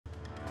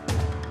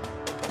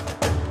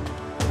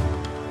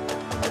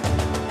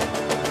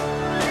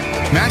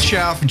Matt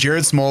Schauf,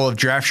 Jared Small of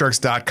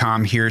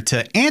DraftSharks.com here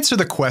to answer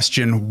the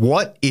question,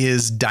 what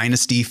is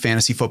Dynasty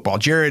Fantasy Football?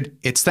 Jared,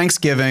 it's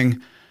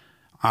Thanksgiving.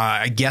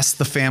 I guess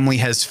the family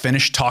has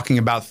finished talking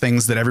about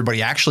things that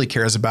everybody actually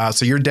cares about.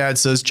 So your dad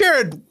says,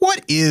 Jared,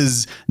 what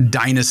is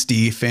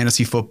Dynasty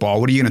Fantasy Football?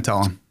 What are you going to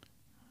tell him?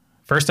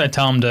 First, I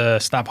tell him to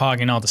stop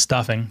hogging all the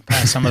stuffing,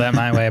 pass some of that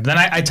my way. But then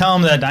I tell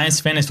him that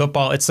Dynasty Fantasy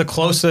Football, it's the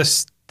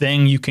closest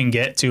thing you can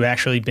get to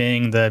actually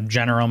being the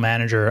general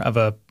manager of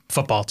a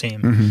football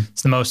team.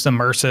 It's the most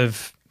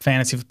immersive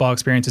fantasy football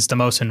experience. It's the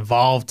most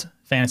involved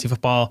fantasy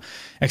football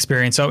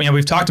experience. So,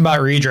 we've talked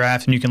about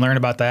redraft, and you can learn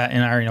about that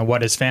in our,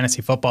 what is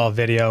fantasy football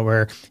video,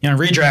 where,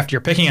 redraft,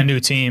 you're picking a new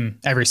team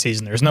every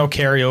season. There's no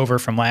carryover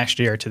from last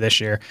year to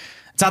this year.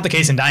 It's not the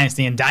case in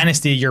Dynasty. In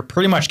Dynasty, you're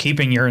pretty much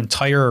keeping your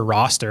entire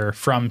roster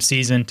from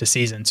season to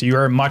season. So you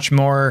are much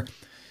more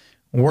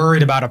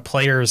worried about a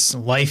player's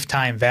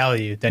lifetime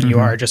value than you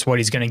are just what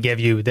he's going to give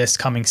you this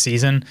coming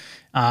season.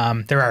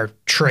 There are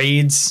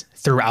trades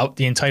throughout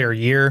the entire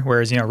year,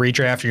 whereas,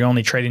 redraft, you're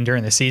only trading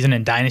during the season.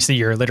 In Dynasty,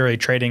 you're literally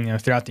trading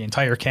throughout the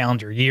entire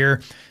calendar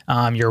year.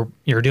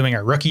 You're doing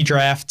a rookie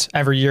draft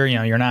every year.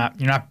 You're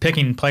not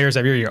picking players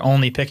every year. You're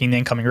only picking the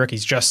incoming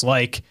rookies, just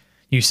like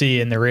you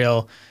see in the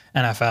real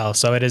NFL.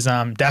 So it is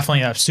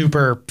definitely a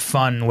super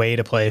fun way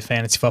to play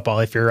fantasy football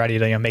if you're ready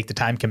to make the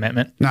time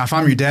commitment. Now, if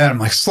I'm your dad, I'm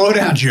like, slow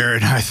down,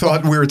 Jared. I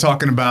thought we were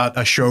talking about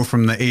a show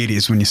from the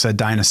 80s when you said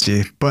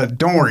Dynasty. But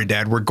don't worry,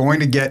 Dad. We're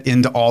going to get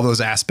into all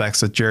those aspects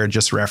that Jared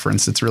just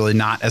referenced. It's really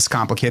not as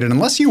complicated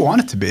unless you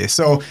want it to be.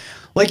 So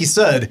like you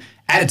said,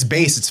 at its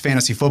base, it's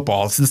fantasy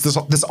football.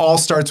 This all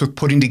starts with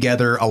putting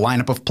together a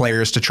lineup of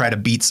players to try to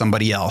beat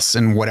somebody else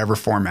in whatever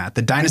format.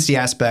 The Dynasty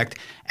aspect,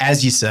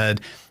 as you said,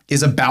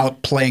 is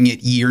about playing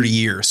it year to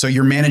year. So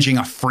you're managing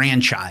a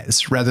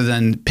franchise rather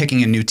than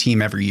picking a new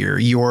team every year.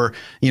 You're,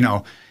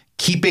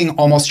 keeping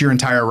almost your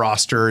entire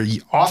roster,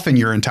 often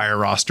your entire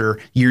roster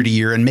year to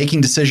year, and making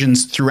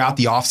decisions throughout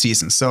the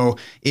offseason. So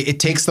it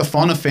takes the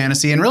fun of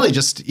fantasy and really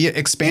just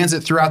expands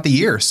it throughout the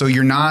year. So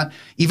you're not,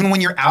 even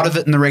when you're out of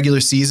it in the regular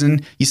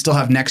season, you still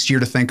have next year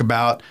to think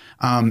about.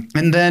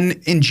 And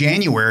then in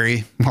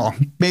January, well,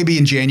 maybe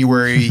in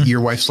January,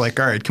 your wife's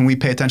like, all right, can we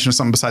pay attention to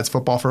something besides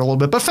football for a little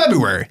bit? But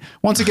February,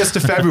 once it gets to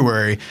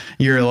February,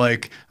 you're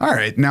like, all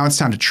right, now it's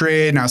time to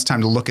trade. Now it's time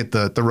to look at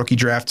the rookie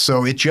draft.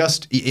 So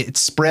it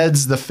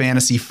spreads the fantasy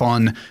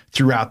fun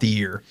throughout the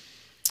year.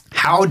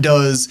 How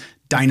does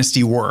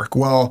Dynasty work?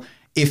 Well,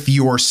 if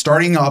you're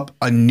starting up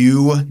a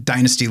new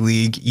Dynasty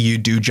league, you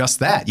do just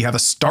that. You have a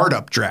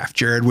startup draft,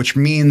 Jared, which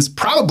means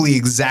probably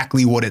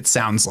exactly what it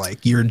sounds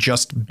like. You're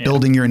just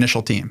building your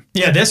initial team.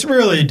 Yeah, this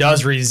really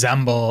does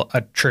resemble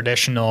a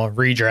traditional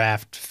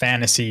redraft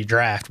fantasy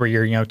draft where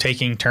you're,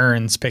 taking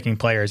turns picking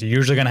players. You're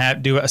usually going to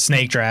do a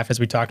snake draft, as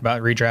we talked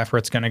about, redraft, where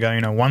it's going to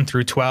go, 1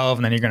 through 12,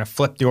 and then you're going to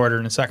flip the order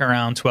in the second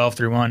round, 12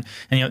 through 1.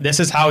 And, this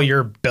is how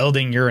you're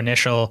building your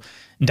initial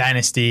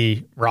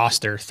Dynasty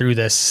roster through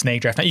this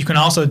snake draft. Now, you can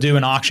also do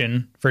an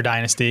auction for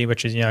Dynasty,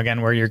 which is,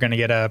 again, where you're going to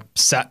get a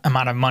set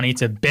amount of money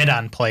to bid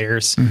on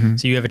players.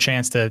 So you have a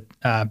chance to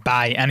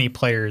buy any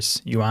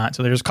players you want.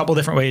 So there's a couple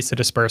different ways to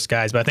disperse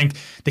guys. But I think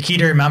the key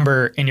to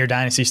remember in your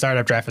Dynasty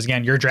startup draft is,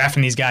 again, you're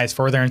drafting these guys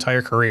for their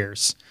entire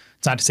careers.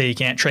 It's not to say you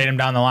can't trade them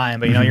down the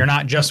line, but you're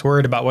not just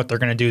worried about what they're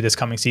going to do this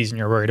coming season.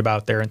 You're worried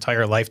about their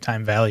entire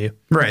lifetime value.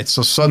 Right.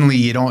 So suddenly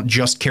you don't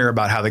just care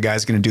about how the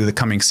guy's going to do the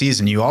coming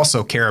season. You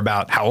also care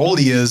about how old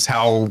he is,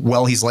 how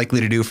well he's likely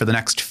to do for the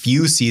next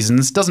few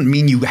seasons. Doesn't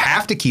mean you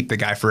have to keep the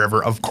guy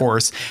forever, of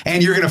course.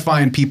 And you're going to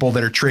find people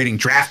that are trading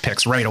draft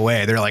picks right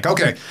away. They're like,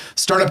 okay,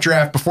 startup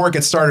draft, before it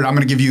gets started, I'm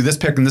going to give you this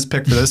pick and this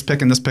pick for this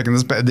pick and this pick and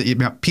this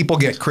pick. People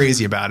get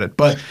crazy about it.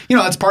 But,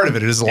 that's part of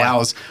it. It just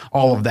allows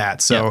all of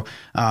that. So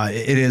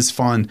it is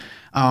fun.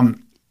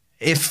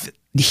 If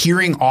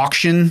hearing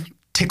auction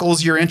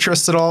tickles your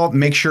interest at all,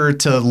 make sure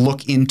to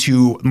look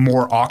into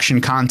more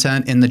auction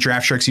content in the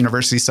Draft Sharks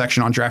University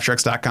section on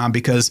DraftSharks.com,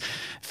 because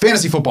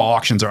fantasy football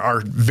auctions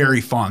are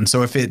very fun.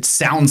 So if it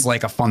sounds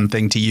like a fun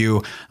thing to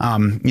you,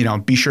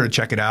 be sure to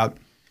check it out.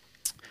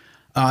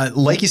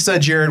 Like you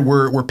said, Jared,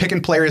 we're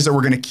picking players that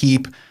we're going to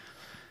keep,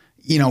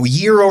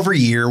 year over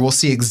year. We'll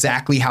see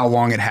exactly how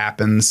long it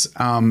happens.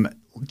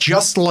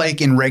 Just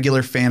like in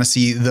regular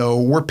fantasy,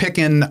 though, we're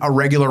picking a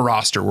regular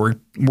roster. We're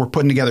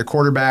putting together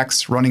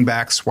quarterbacks, running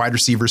backs, wide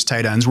receivers,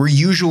 tight ends. We're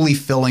usually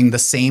filling the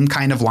same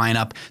kind of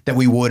lineup that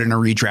we would in a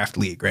redraft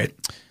league, right?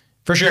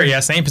 For sure, yeah,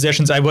 same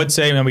positions. I would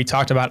say when we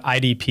talked about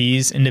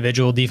IDPs,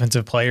 individual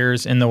defensive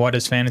players, in the What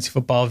is Fantasy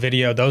Football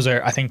video, those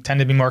are, I think, tend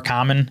to be more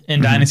common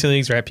in Dynasty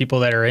leagues, right? People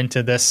that are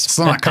into this. It's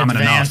not common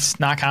enough.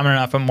 Not common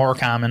enough, but more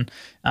common.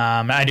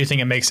 I do think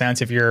it makes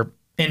sense if you're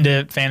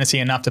into fantasy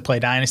enough to play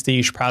Dynasty,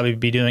 you should probably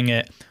be doing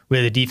it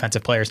with the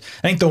defensive players.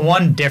 I think the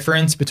one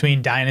difference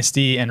between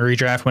Dynasty and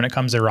redraft when it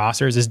comes to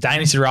rosters is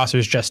Dynasty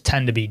rosters just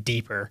tend to be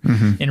deeper.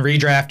 In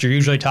redraft, you're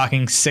usually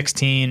talking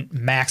 16,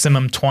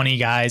 maximum 20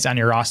 guys on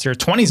your roster.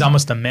 20 is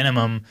almost the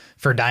minimum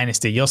for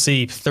Dynasty. You'll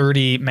see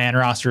 30-man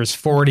rosters,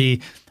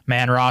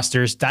 40-man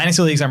rosters.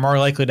 Dynasty leagues are more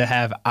likely to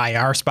have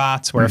IR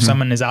spots where if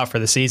someone is out for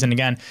the season,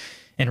 again,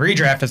 In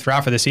redraft, if they're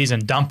out for the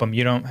season, dump them.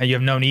 You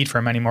have no need for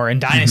him anymore. In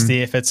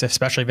Dynasty,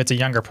 especially if it's a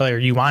younger player,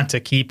 you want to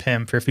keep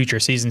him for future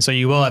seasons. So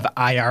you will have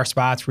IR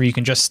spots where you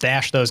can just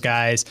stash those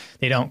guys.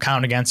 They don't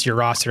count against your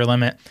roster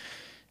limit.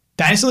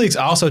 Dynasty leagues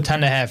also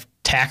tend to have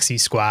taxi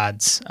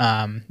squads.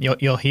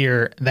 You'll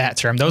hear that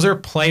term. Those are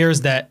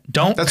players that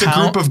don't That's count.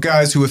 a group of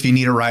guys who, if you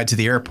need a ride to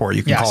the airport,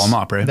 you can call them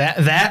up, right?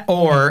 That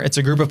or it's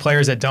a group of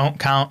players that don't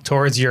count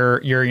towards your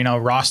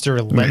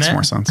roster limit. Makes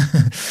more sense.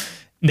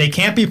 They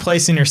can't be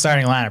placed in your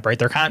starting lineup, right?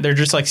 They're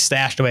just like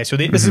stashed away. So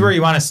this is where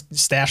you want to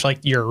stash like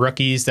your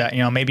rookies that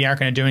maybe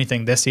aren't going to do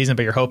anything this season,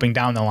 but you're hoping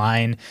down the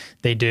line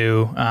they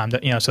do.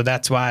 So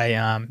that's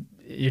why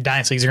your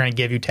dynasty leagues are going to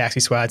give you taxi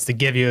squads to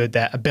give you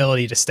that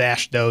ability to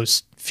stash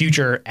those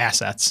future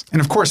assets. And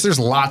of course, there's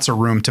lots of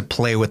room to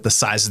play with the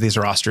size of these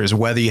rosters,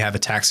 whether you have a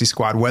taxi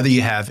squad, whether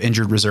you have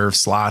injured reserve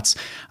slots.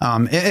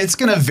 It's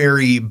going to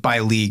vary by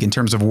league in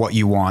terms of what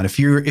you want. If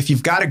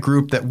you've got a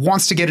group that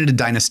wants to get into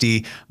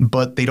Dynasty,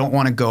 but they don't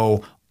want to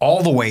go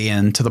all the way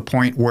in to the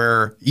point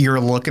where you're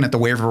looking at the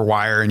waiver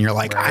wire and you're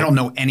like, I don't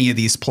know any of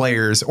these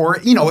players, or,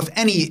 if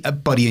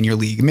anybody in your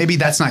league, maybe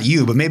that's not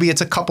you, but maybe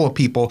it's a couple of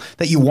people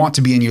that you want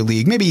to be in your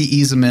league. Maybe you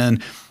ease them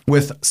in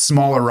with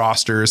smaller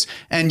rosters,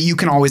 and you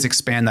can always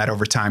expand that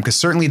over time, because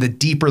certainly the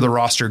deeper the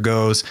roster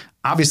goes,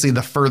 obviously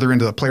the further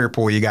into the player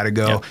pool you got to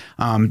go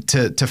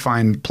to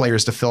find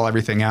players to fill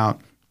everything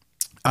out.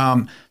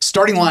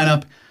 Starting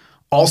lineup,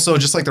 also,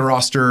 just like the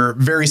roster,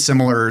 very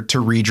similar to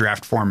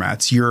redraft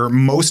formats. You're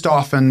most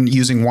often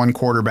using one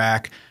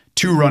quarterback,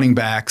 2 running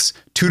backs,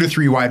 2 to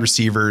 3 wide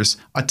receivers,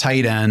 a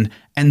tight end,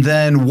 and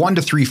then 1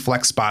 to 3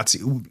 flex spots.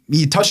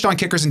 You touched on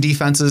kickers and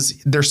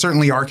defenses. There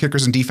certainly are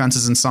kickers and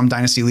defenses in some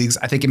Dynasty leagues.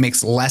 I think it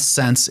makes less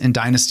sense in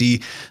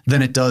Dynasty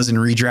than it does in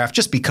redraft,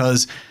 just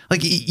because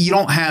you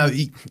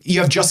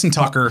have Justin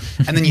Tucker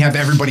and then you have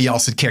everybody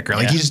else at kicker.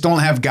 You just don't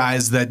have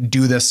guys that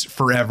do this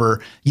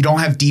forever. You don't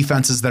have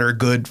defenses that are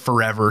good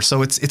forever.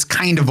 So it's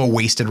kind of a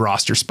wasted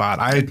roster spot.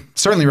 I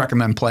certainly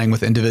recommend playing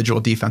with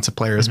individual defensive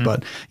players,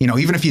 but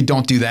even if you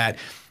don't do that,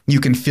 you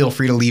can feel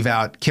free to leave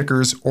out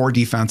kickers or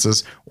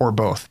defenses or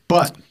both.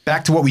 But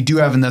back to what we do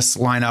have in this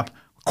lineup: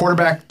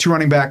 quarterback, 2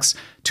 running backs,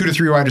 2 to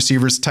 3 wide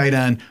receivers, tight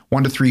end,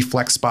 1 to 3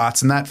 flex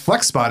spots. And that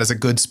flex spot is a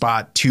good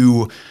spot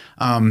to,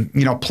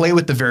 play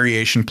with the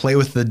variation, play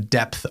with the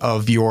depth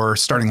of your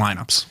starting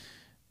lineups.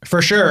 For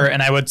sure.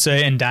 And I would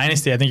say in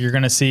Dynasty, I think you're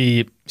going to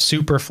see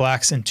super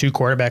flex and 2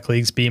 quarterback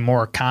leagues be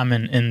more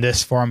common in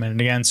this format.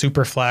 And again,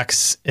 super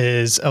flex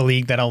is a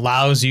league that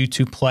allows you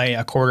to play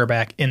a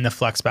quarterback in the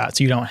flex spot.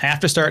 So you don't have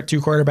to start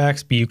 2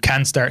 quarterbacks, but you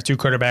can start 2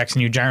 quarterbacks,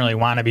 and you generally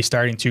want to be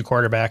starting 2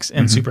 quarterbacks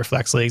in super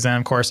flex leagues. And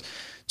of course,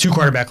 2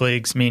 quarterback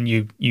leagues mean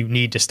you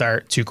need to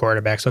start 2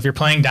 quarterbacks. So if you're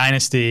playing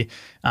Dynasty,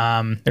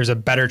 there's a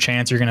better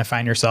chance you're going to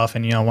find yourself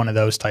in one of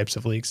those types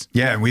of leagues.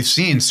 Yeah, and we've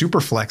seen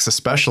Superflex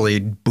especially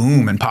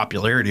boom in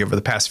popularity over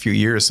the past few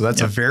years. So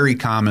that's a very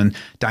common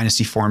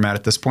Dynasty format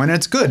at this point. And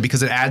it's good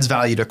because it adds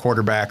value to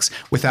quarterbacks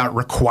without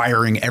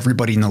requiring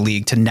everybody in the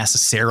league to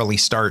necessarily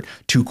start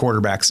 2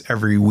 quarterbacks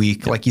every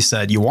week. Like you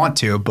said, you want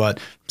to, but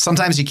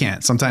sometimes you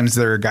can't. Sometimes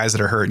there are guys that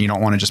are hurt and you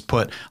don't want to just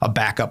put a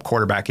backup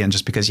quarterback in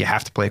just because you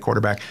have to play a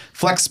quarterback.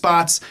 Flex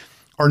spots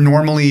are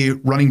normally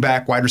running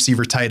back, wide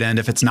receiver, tight end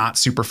if it's not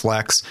super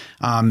flex.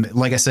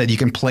 Like I said, you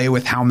can play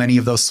with how many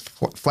of those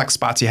flex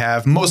spots you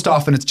have. Most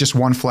often it's just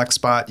 1 flex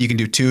spot. You can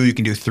do 2, you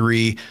can do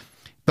 3.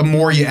 The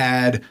more you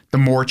add, the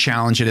more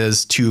challenge it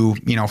is to,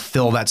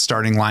 fill that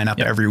starting lineup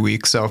every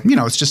week. So,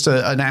 it's just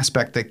an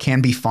aspect that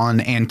can be fun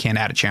and can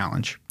add a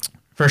challenge.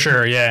 For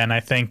sure, yeah. And I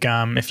think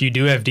if you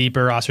do have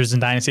deeper rosters in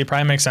Dynasty, it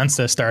probably makes sense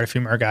to start a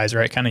few more guys,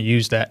 right? Kind of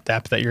use that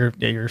depth that you're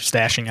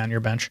stashing on your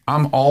bench.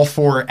 I'm all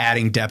for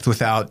adding depth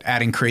without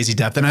adding crazy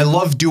depth. And I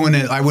love doing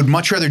it. I would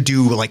much rather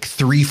do like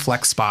 3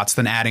 flex spots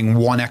than adding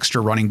 1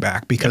 extra running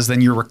back, because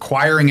then you're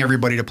requiring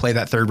everybody to play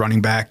that 3rd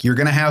running back. You're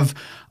going to have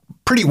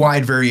pretty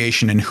wide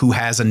variation in who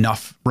has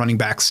enough running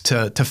backs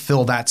to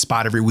fill that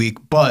spot every week.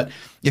 But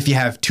if you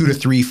have 2 to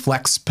 3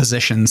 flex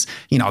positions,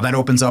 that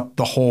opens up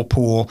the whole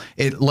pool.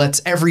 It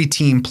lets every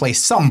team play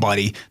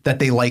somebody that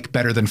they like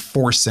better than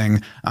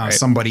forcing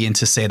somebody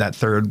into, say, that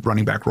 3rd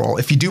running back role.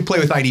 If you do play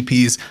with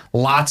IDPs,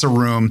 lots of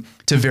room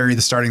to vary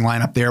the starting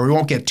lineup there. We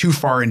won't get too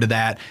far into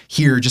that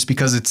here just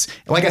because it's,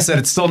 like I said,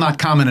 it's still not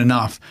common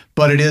enough,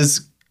 but it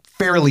is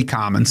fairly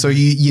common. So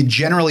you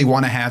generally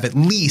want to have at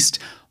least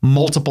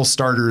multiple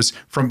starters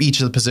from each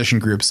of the position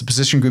groups. The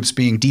position groups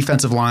being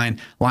defensive line,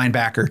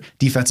 linebacker,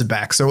 defensive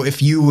back. So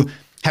if you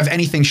have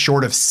anything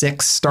short of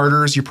 6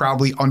 starters, you're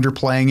probably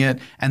underplaying it.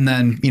 And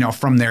then,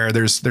 from there,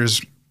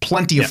 there's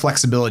plenty of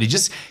flexibility.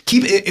 Just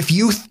keep if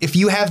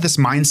you have this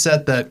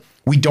mindset that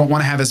we don't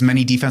want to have as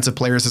many defensive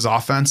players as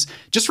offense,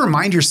 just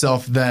remind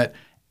yourself that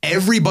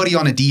everybody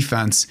on a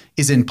defense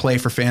is in play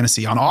for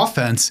fantasy. On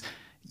offense,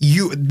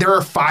 there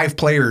are 5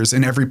 players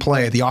in every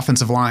play at the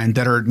offensive line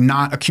that are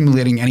not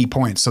accumulating any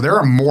points. So there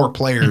are more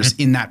players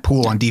in that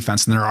pool on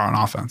defense than there are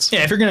on offense.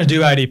 Yeah, if you're going to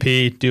do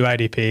IDP, do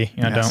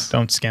IDP.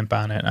 Don't skimp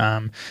on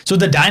it. So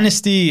the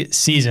Dynasty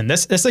season,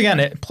 this again,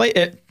 it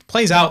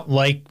plays out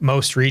like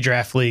most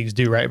redraft leagues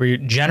do, right? Where you're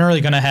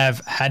generally going to have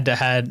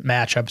head-to-head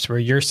matchups where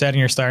you're setting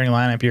your starting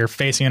lineup, you're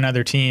facing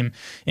another team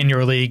in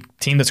your league.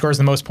 Team that scores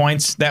the most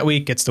points that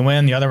week gets the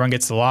win. The other one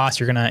gets the loss.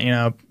 You're going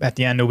to, at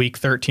the end of week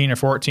 13 or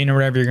 14 or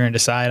whatever, you're going to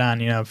decide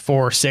on,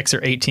 4, 6, or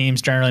 8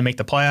 teams generally make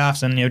the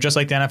playoffs. And, just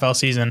like the NFL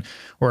season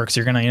works,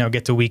 you're going to,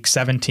 get to week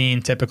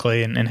 17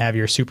 typically and have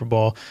your Super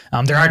Bowl.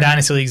 There are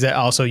dynasty leagues that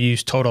also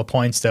use total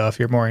points, though, if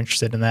you're more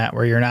interested in that,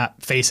 where you're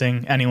not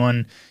facing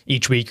anyone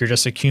each week. You're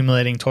just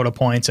accumulating total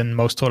points, and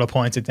most total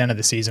points at the end of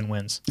the season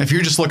wins. If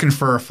you're just looking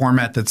for a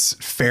format that's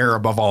fair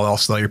above all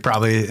else, though, you're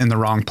probably in the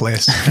wrong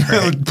place.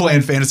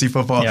 Playing fantasy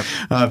football.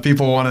 Yep.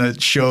 People want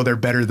to show they're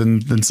better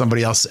than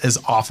somebody else as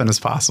often as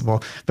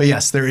possible. But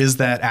yes, there is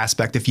that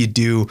aspect if you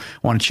do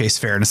want to chase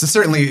fairness. It's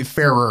certainly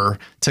fairer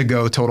to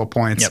go total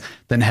points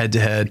than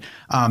head-to-head.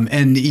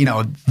 And,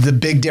 the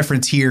big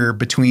difference here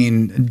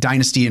between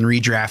Dynasty and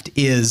Redraft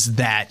is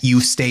that you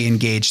stay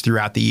engaged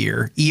throughout the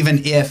year.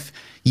 Even if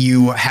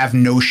you have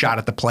no shot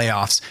at the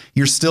playoffs,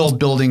 you're still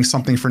building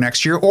something for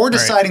next year or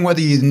deciding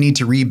whether you need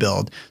to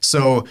rebuild.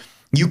 So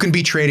you can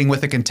be trading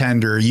with a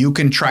contender. You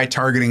can try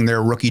targeting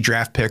their rookie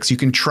draft picks. You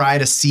can try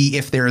to see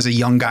if there is a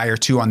young guy or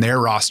two on their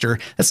roster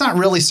that's not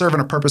really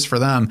serving a purpose for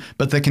them,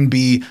 but that can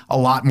be a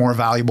lot more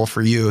valuable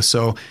for you.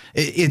 So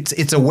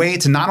it's a way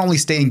to not only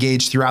stay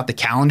engaged throughout the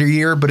calendar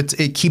year, but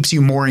it keeps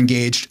you more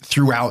engaged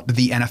throughout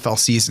the NFL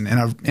season.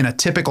 In a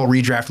typical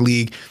redraft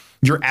league,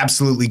 you're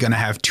absolutely going to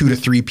have 2 to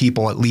 3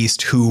 people at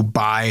least who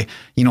by,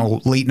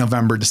 late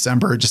November,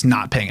 December, just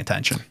not paying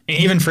attention. And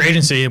even for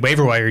agency,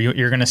 waiver wire,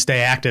 you're going to stay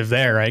active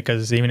there, right?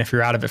 Because even if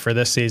you're out of it for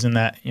this season,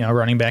 that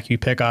running back you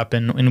pick up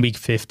in week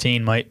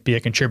 15 might be a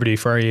contributor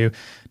for you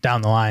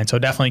down the line. So it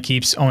definitely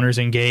keeps owners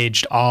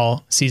engaged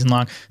all season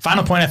long.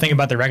 Final point I think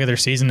about the regular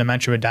season to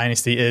mention with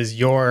Dynasty is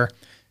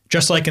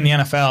just like in the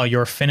NFL,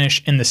 your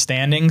finish in the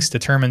standings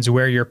determines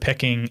where you're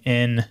picking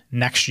in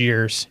next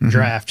year's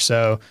draft.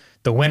 So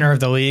the winner of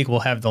the league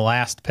will have the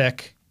last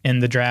pick in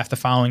the draft the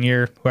following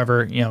year.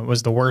 Whoever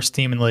was the worst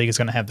team in the league is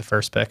going to have the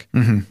first pick.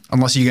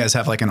 Unless you guys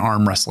have like an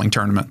arm wrestling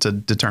tournament to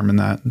determine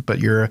that, but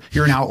you're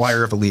an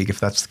outlier of a league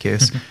if that's the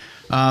case.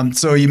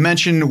 So you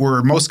mentioned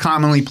we're most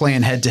commonly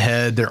playing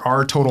head-to-head. There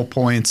are total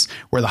points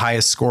where the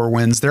highest score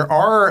wins. There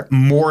are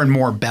more and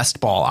more best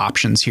ball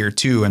options here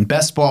too. And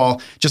best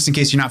ball, just in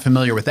case you're not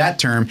familiar with that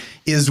term,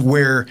 is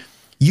where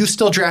you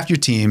still draft your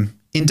team.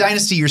 In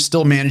Dynasty, you're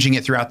still managing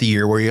it throughout the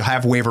year where you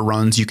have waiver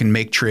runs, you can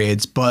make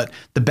trades, but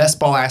the best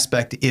ball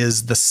aspect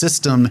is the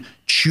system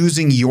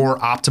choosing your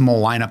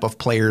optimal lineup of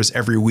players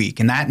every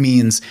week. And that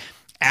means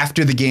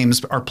after the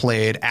games are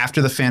played,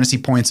 after the fantasy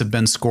points have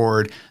been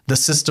scored, the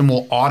system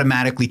will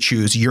automatically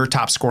choose your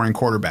top scoring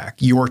quarterback,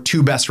 your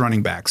 2 best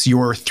running backs,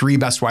 your 3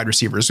 best wide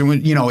receivers,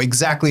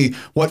 exactly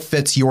what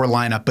fits your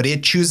lineup, but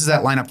it chooses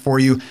that lineup for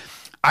you.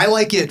 I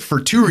like it for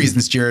 2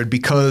 reasons, Jared,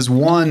 because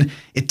one,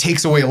 it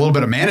takes away a little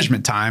bit of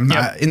management time.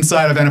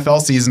 Inside of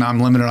NFL season,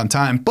 I'm limited on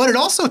time, but it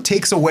also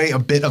takes away a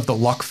bit of the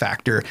luck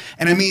factor.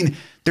 And I mean,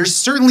 there's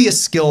certainly a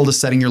skill to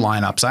setting your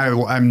lineups.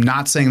 I'm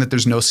not saying that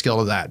there's no skill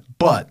to that,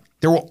 but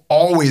there will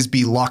always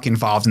be luck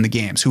involved in the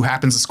games. Who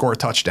happens to score a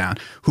touchdown?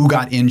 Who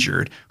got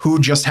injured? Who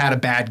just had a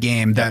bad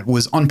game that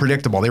was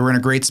unpredictable? They were in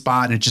a great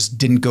spot and it just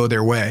didn't go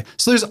their way.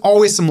 So there's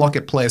always some luck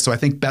at play. So I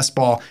think best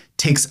ball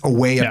takes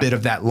away a bit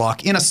of that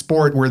luck in a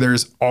sport where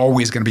there's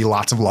always going to be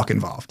lots of luck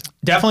involved.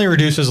 Definitely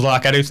reduces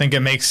luck. I do think it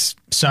makes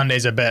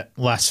Sundays a bit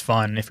less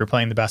fun if you're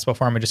playing the best ball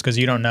format, just because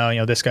you don't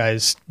know, this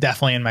guy's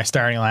definitely in my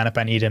starting lineup.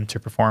 I need him to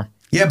perform.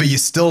 Yeah, but you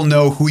still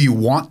know who you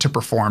want to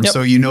perform.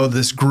 So you know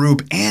this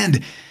group,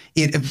 and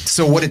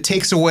so what it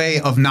takes away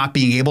of not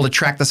being able to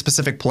track the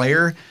specific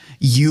player,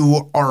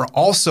 you are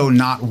also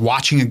not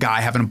watching a guy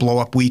having a blow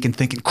up week and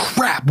thinking,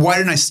 crap, why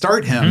didn't I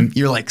start him?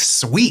 You're like,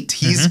 sweet,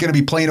 he's going to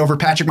be playing over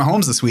Patrick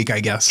Mahomes this week, I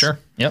guess. Sure.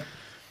 Yep.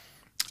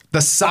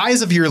 The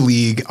size of your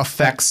league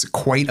affects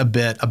quite a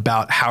bit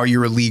about how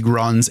your league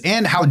runs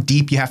and how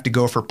deep you have to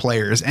go for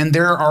players. And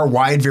there are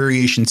wide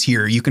variations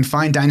here. You can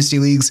find dynasty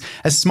leagues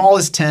as small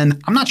as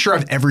 10. I'm not sure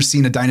I've ever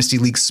seen a dynasty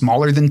league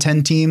smaller than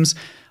 10 teams.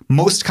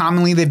 Most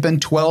commonly, they've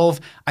been 12.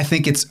 I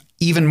think it's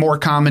even more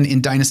common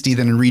in Dynasty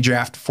than in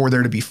Redraft for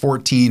there to be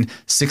 14,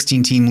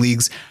 16-team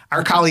leagues.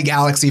 Our colleague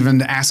Alex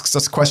even asks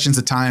us questions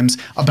at times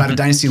about a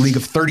Dynasty league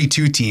of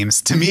 32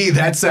 teams. To me,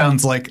 that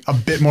sounds like a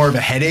bit more of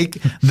a headache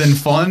than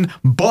fun.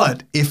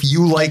 But if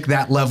you like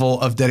that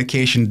level of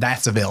dedication,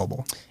 that's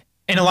available.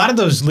 In a lot of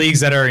those leagues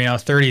that are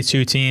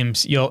 32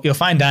 teams, you'll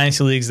find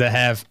dynasty leagues that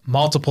have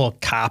multiple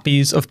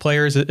copies of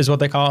players is what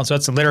they call it. So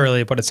that's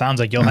literally what it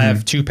sounds like. You'll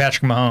have 2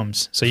 Patrick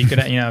Mahomes. So you could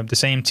the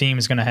same team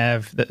is going to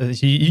have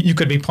you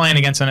could be playing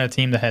against another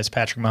team that has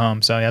Patrick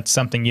Mahomes. So that's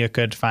something you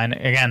could find.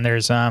 Again,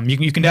 there's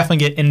you can definitely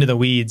get into the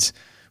weeds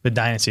with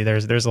Dynasty.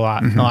 There's a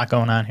lot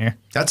going on here.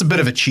 That's a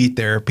bit of a cheat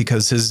there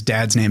because his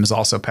dad's name is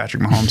also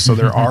Patrick Mahomes, so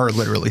there are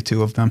literally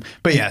 2 of them.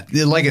 But yeah,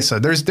 like I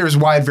said, there's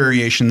wide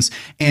variations,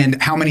 and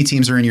how many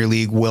teams are in your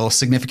league will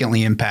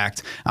significantly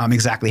impact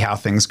exactly how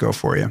things go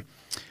for you.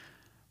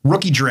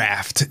 Rookie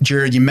draft,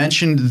 Jared, you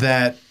mentioned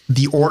that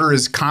the order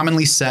is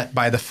commonly set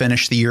by the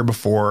finish the year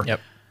before.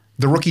 Yep.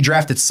 the rookie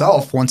draft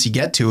itself, once you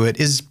get to it,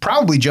 is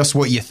probably just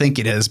what you think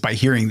it is by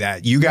hearing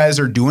that. You guys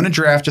are doing a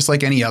draft just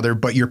like any other,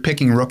 but you're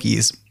picking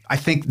rookies. I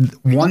think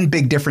one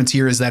big difference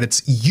here is that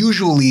it's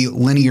usually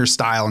linear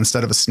style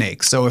instead of a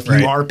snake. So if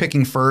you are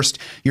picking first,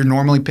 you're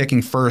normally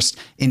picking first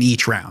in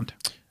each round.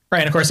 Right.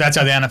 And of course, that's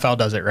how the NFL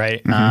does it,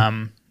 right?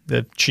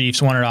 The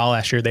Chiefs won it all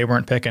last year. They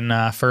weren't picking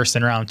first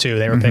in round 2.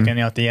 They were picking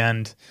at the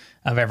end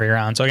of every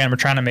round. So again, we're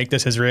trying to make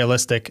this as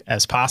realistic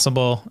as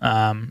possible.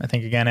 I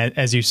think, again,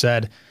 as you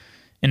said,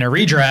 in a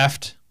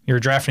redraft, you're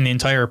drafting the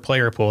entire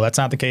player pool. That's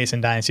not the case in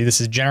Dynasty.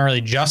 This is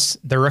generally just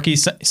the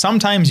rookies.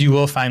 Sometimes you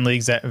will find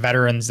leagues that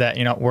veterans that,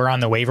 were on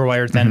the waiver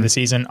wire at the end of the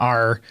season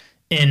are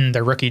in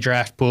the rookie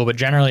draft pool, but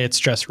generally it's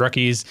just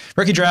rookies.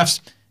 Rookie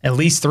drafts, at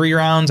least 3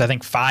 rounds. I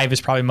think 5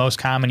 is probably most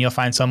common. You'll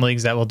find some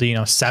leagues that will do,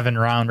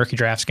 7-round rookie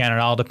drafts. Again, it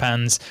all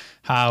depends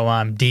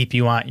how deep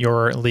you want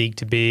your league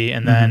to be.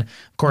 And then,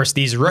 of course,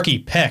 these rookie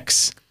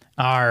picks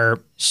are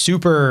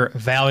super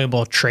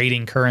valuable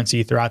trading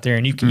currency throughout there,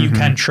 and you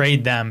can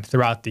trade them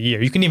throughout the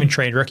year. You can even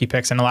trade rookie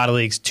picks in a lot of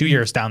leagues 2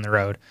 years down the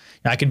road.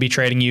 I could be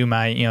trading you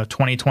my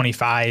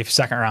 2025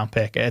 second-round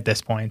pick at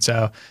this point.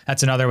 So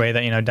that's another way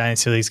that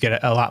Dynasty leagues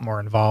get a lot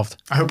more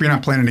involved. I hope you're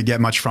not planning to get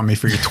much from me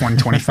for your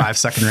 2025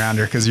 second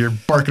rounder, because you're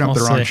barking up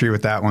the wrong tree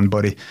with that one,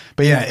 buddy.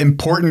 But yeah,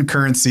 important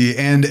currency,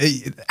 and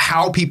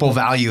how people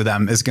value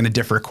them is going to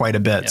differ quite a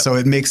bit. So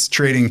it makes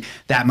trading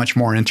that much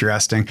more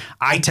interesting.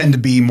 I tend to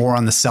be more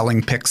on the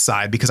selling pick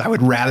side, because I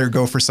would rather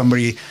go for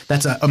somebody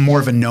that's a more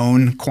of a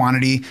known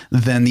quantity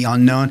than the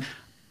unknown.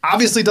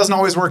 Obviously, it doesn't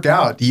always work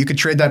out. You could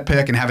trade that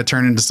pick and have it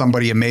turn into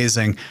somebody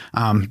amazing,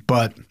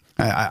 but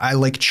I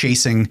like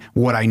chasing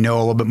what I know a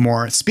little bit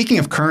more. Speaking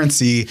of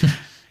currency,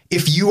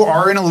 if you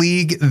are in a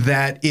league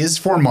that is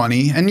for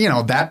money, and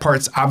that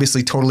part's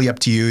obviously totally up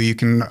to you. You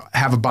can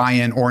have a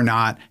buy-in or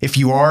not. If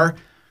you are,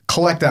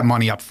 collect that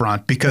money up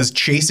front, because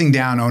chasing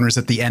down owners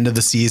at the end of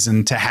the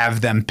season to have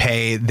them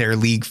pay their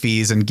league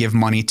fees and give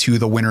money to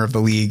the winner of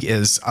the league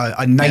is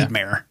a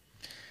nightmare.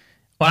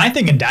 Well, I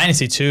think in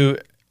Dynasty too,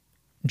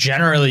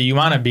 generally you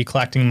want to be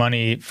collecting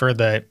money for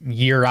the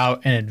year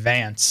out in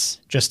advance,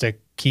 just to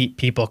keep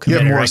people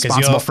committed. You have more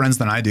responsible friends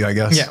than I do, I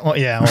guess. Well,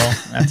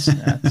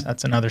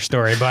 that's another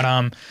story.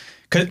 But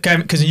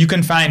because you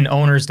can find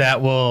owners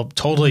that will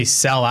totally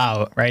sell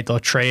out, right? They'll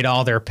trade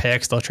all their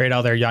picks. They'll trade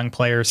all their young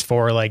players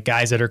for like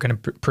guys that are going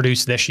to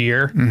produce this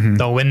year.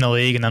 They'll win the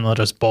league and then they'll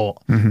just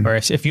bolt.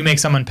 Whereas if you make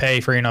someone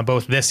pay for,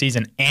 both this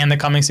season and the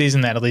coming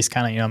season, that at least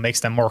kind of, makes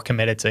them more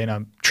committed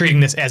to, treating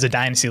this as a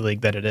dynasty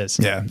league that it is.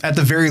 Yeah. At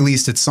the very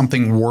least, it's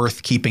something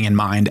worth keeping in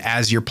mind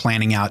as you're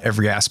planning out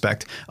every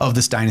aspect of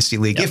this dynasty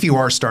league. If you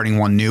are starting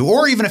one new,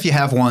 or even if you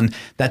have one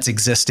that's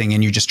existing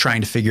and you're just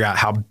trying to figure out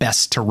how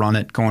best to run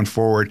it going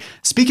forward.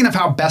 Speaking of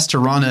how best to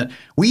run it,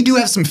 we do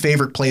have some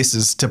favorite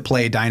places to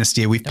play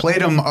Dynasty. We've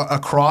played them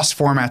across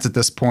formats at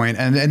this point,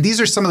 and these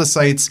are some of the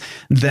sites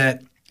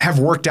that have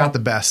worked out the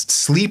best.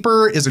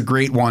 Sleeper is a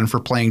great one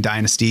for playing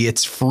Dynasty.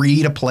 It's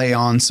free to play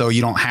on, so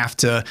you don't have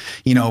to,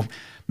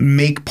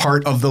 make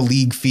part of the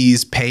league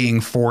fees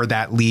paying for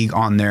that league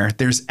on there.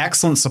 There's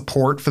excellent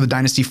support for the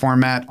Dynasty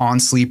format on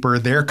Sleeper.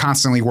 They're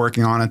constantly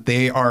working on it.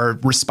 They are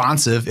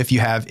responsive if you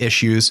have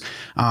issues,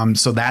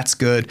 so that's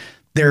good.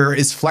 There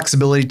is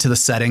flexibility to the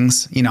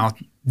settings.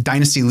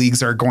 Dynasty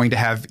leagues are going to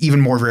have even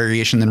more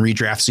variation than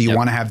redraft, so you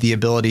want to have the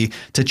ability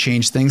to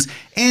change things.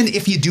 And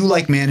if you do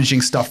like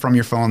managing stuff from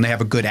your phone, they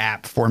have a good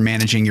app for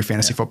managing your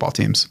fantasy football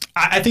teams.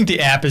 I think the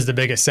app is the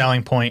biggest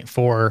selling point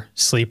for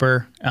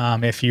Sleeper.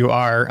 If you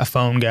are a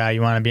phone guy,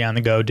 you want to be on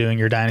the go doing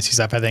your Dynasty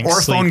stuff, I think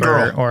or Sleeper, a phone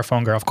girl. Or a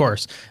phone girl, of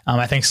course.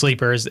 I think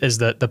Sleeper is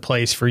the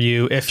place for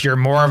you. If you're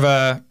more of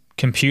a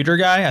computer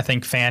guy, I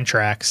think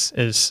Fantrax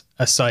is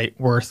a site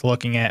worth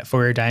looking at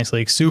for your Dynasty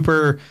League.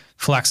 Super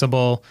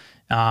flexible.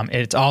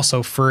 It's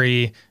also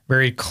free,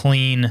 very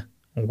clean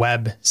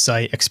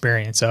website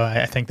experience. So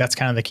I think that's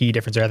kind of the key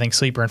difference there. I think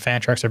Sleeper and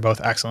Fantrax are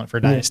both excellent for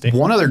Dynasty.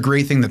 One other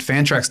great thing that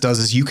Fantrax does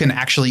is you can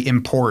actually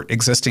import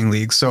existing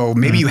leagues. So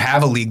maybe you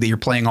have a league that you're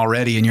playing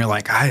already and you're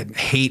like, I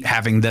hate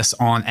having this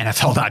on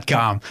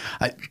NFL.com.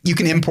 You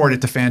can import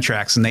it to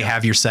Fantrax and they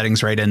have your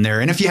settings right in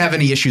there. And if you have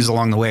any issues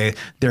along the way,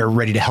 they're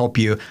ready to help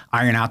you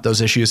iron out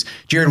those issues.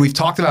 Jared, we've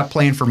talked about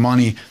playing for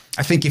money.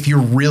 I think if you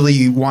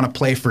really want to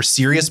play for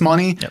serious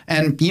money,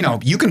 and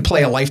you can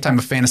play a lifetime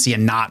of fantasy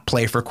and not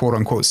play for quote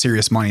unquote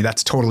serious money,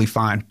 that's totally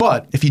fine.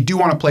 But if you do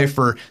want to play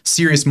for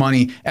serious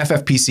money,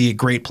 FFPC, a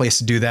great place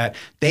to do that.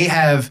 They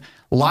have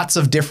lots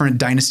of different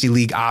Dynasty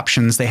League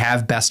options. They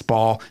have best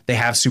ball, they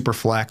have super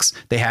flex,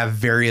 they have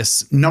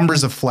various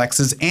numbers of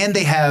flexes, and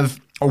they have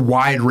a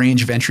wide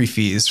range of entry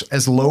fees,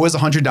 as low as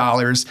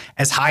 $100,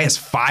 as high as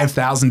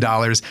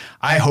 $5,000.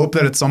 I hope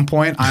that at some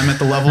point I'm at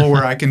the level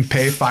where I can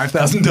pay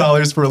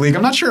 $5,000 for a league.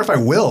 I'm not sure if I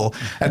will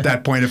at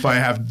that point if I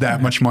have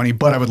that much money,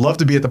 but I would love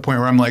to be at the point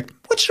where I'm like,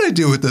 what should I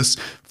do with this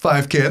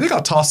 $5K? I think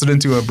I'll toss it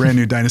into a brand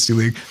new Dynasty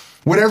League.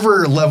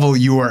 Whatever level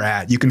you are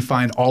at, you can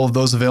find all of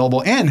those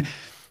available. And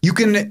You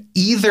can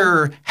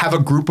either have a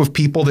group of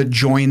people that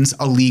joins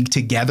a league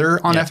together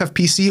on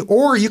FFPC,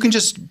 or you can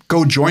just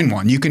go join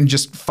one. You can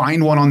just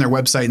find one on their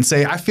website and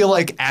say, I feel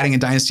like adding a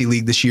Dynasty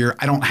league this year.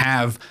 I don't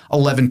have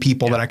 11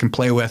 people that I can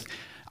play with.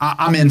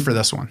 I'm in for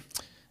this one.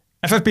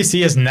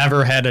 FFPC has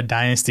never had a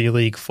Dynasty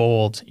league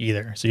fold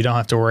either, so you don't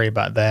have to worry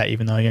about that,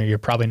 even though you're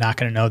probably not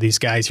going to know these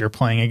guys you're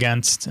playing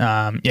against.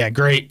 Yeah,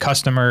 great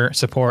customer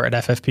support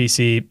at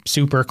FFPC,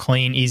 super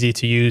clean, easy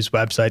to use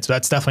website. So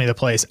that's definitely the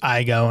place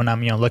I go when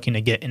I'm looking to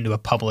get into a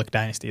public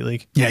Dynasty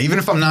league. Yeah, even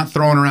if I'm not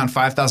throwing around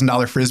 $5,000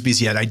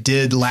 frisbees yet, I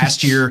did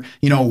last year,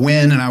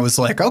 win, and I was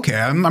like, okay,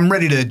 I'm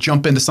ready to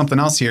jump into something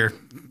else here.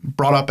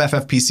 Brought up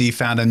FFPC,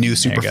 found a new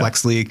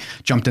Superflex league,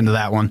 jumped into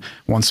that one,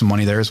 won some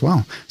money there as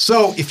well.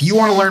 So if you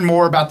want to learn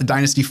more about the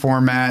Dynasty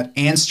format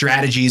and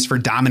strategies for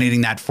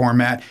dominating that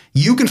format,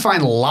 you can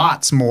find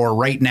lots more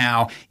right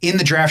now in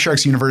the Draft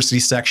Sharks University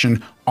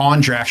section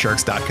on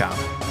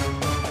draftsharks.com.